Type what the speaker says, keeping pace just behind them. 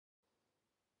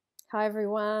Hi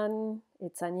everyone,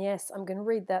 it's Agnes. I'm going to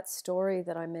read that story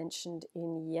that I mentioned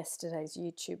in yesterday's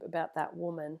YouTube about that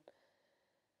woman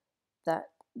that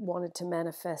wanted to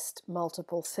manifest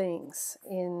multiple things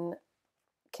in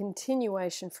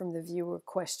continuation from the viewer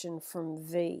question from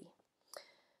V.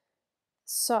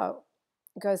 So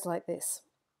it goes like this.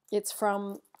 It's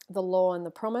from The Law and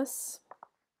the Promise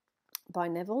by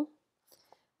Neville,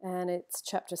 and it's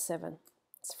chapter 7.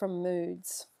 It's from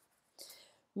Moods.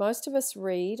 Most of us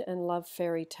read and love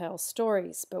fairy tale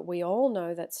stories, but we all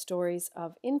know that stories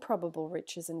of improbable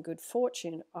riches and good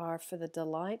fortune are for the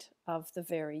delight of the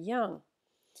very young.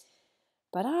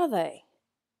 But are they?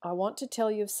 I want to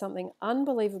tell you of something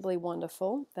unbelievably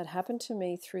wonderful that happened to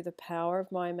me through the power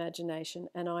of my imagination,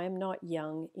 and I am not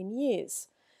young in years.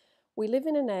 We live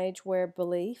in an age where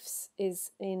beliefs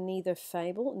is in neither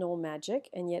fable nor magic,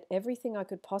 and yet everything I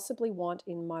could possibly want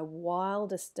in my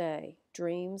wildest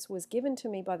dreams was given to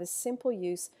me by the simple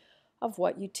use of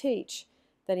what you teach,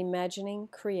 that imagining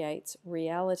creates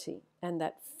reality, and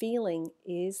that feeling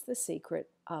is the secret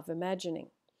of imagining.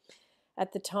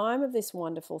 At the time of this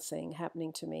wonderful thing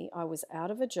happening to me, I was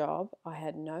out of a job. I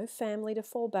had no family to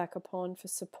fall back upon for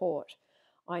support.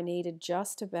 I needed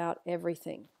just about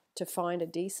everything. To find a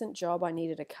decent job, I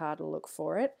needed a car to look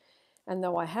for it. And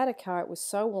though I had a car, it was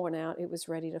so worn out, it was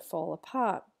ready to fall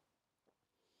apart.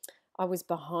 I was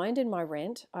behind in my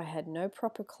rent. I had no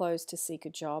proper clothes to seek a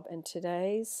job. And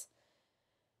today,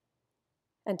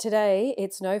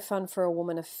 it's no fun for a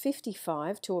woman of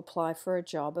 55 to apply for a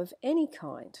job of any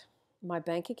kind. My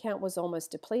bank account was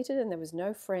almost depleted, and there was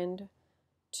no friend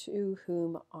to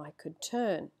whom I could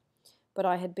turn. But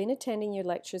I had been attending your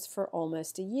lectures for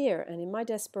almost a year, and in my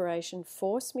desperation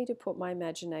forced me to put my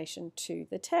imagination to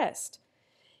the test.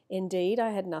 Indeed,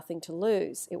 I had nothing to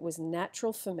lose. It was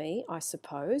natural for me, I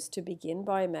suppose, to begin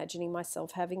by imagining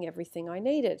myself having everything I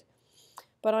needed.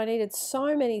 But I needed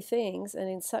so many things, and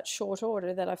in such short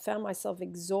order, that I found myself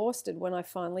exhausted when I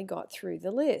finally got through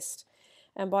the list.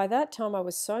 And by that time I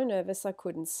was so nervous I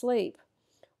couldn't sleep.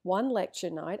 One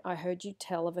lecture night, I heard you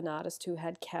tell of an artist who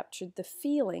had captured the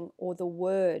feeling, or the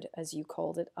word, as you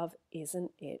called it, of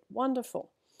 "isn't it wonderful?"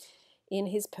 in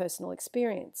his personal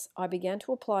experience. I began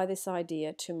to apply this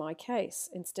idea to my case.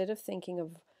 Instead of thinking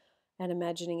of and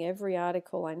imagining every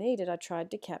article I needed, I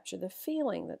tried to capture the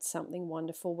feeling that something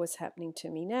wonderful was happening to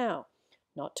me now.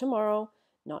 Not tomorrow,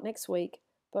 not next week,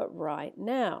 but right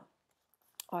now.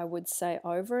 I would say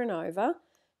over and over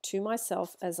to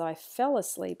myself as I fell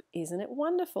asleep, "Isn't it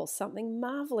wonderful? Something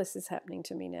marvelous is happening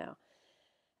to me now."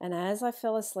 And as I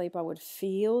fell asleep, I would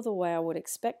feel the way I would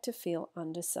expect to feel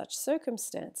under such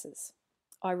circumstances.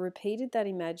 I repeated that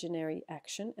imaginary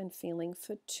action and feeling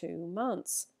for 2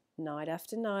 months, night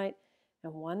after night,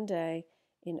 and one day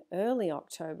in early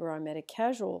October I met a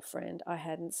casual friend I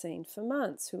hadn't seen for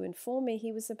months who informed me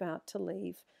he was about to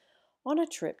leave on a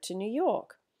trip to New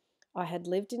York. I had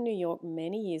lived in New York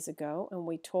many years ago, and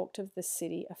we talked of the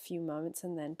city a few moments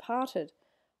and then parted.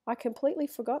 I completely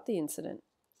forgot the incident.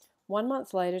 1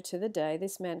 month later to the day,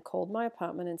 this man called my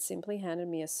apartment and simply handed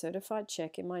me a certified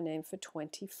check in my name for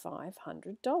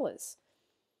 $2,500.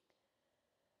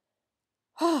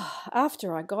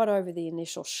 After I got over the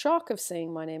initial shock of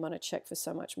seeing my name on a check for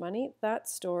so much money, that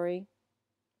story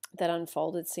that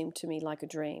unfolded seemed to me like a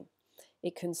dream.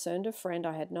 It concerned a friend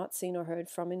I had not seen or heard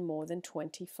from in more than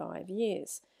 25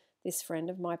 years. This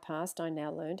friend of my past, I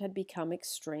now learned, had become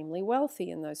extremely wealthy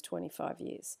in those 25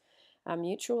 years. Our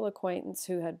mutual acquaintance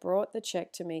who had brought the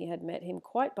check to me had met him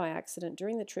quite by accident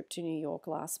during the trip to New York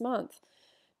last month.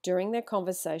 During their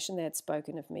conversation, they had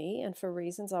spoken of me, and for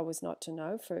reasons I was not to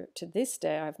know, for to this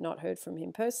day I have not heard from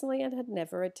him personally and had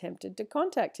never attempted to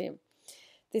contact him.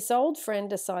 This old friend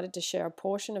decided to share a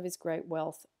portion of his great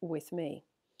wealth with me.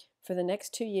 For the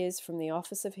next 2 years, from the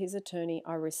office of his attorney,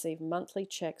 I received monthly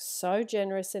checks so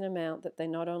generous in amount that they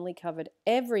not only covered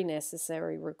every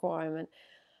necessary requirement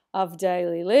of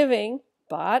daily living,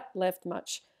 but left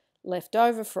much left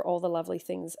over for all the lovely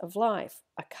things of life: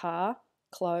 a car,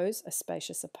 clothes, a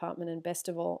spacious apartment, and best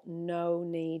of all, no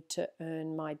need to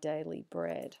earn my daily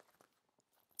bread.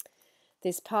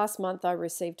 This past month, I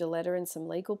received a letter and some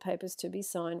legal papers to be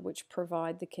signed, which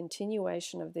provide the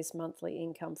continuation of this monthly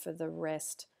income for the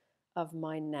rest of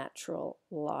my natural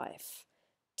life.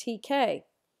 TK.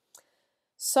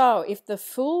 So, if the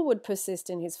fool would persist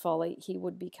in his folly, he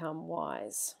would become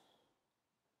wise.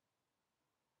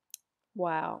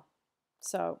 Wow.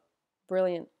 So,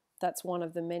 brilliant. That's one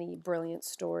of the many brilliant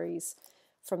stories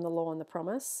from The Law and the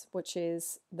Promise, which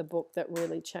is the book that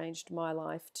really changed my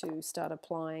life to start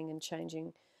applying and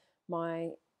changing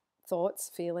my thoughts,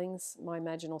 feelings, my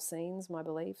imaginal scenes, my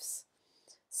beliefs.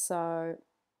 So,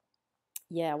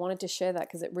 yeah, I wanted to share that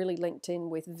because it really linked in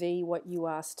with V, what you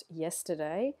asked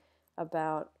yesterday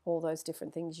about all those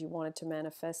different things you wanted to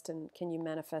manifest, and can you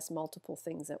manifest multiple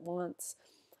things at once.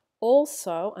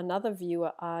 Also, another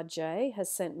viewer, RJ, has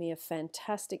sent me a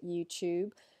fantastic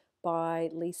YouTube by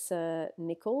Lisa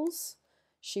Nichols.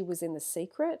 She was in The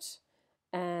Secret,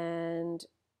 and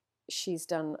she's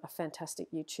done a fantastic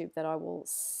YouTube that I will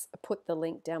put the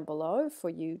link down below for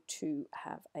you to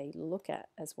have a look at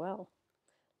as well.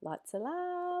 Lots of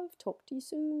love. Talk to you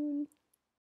soon.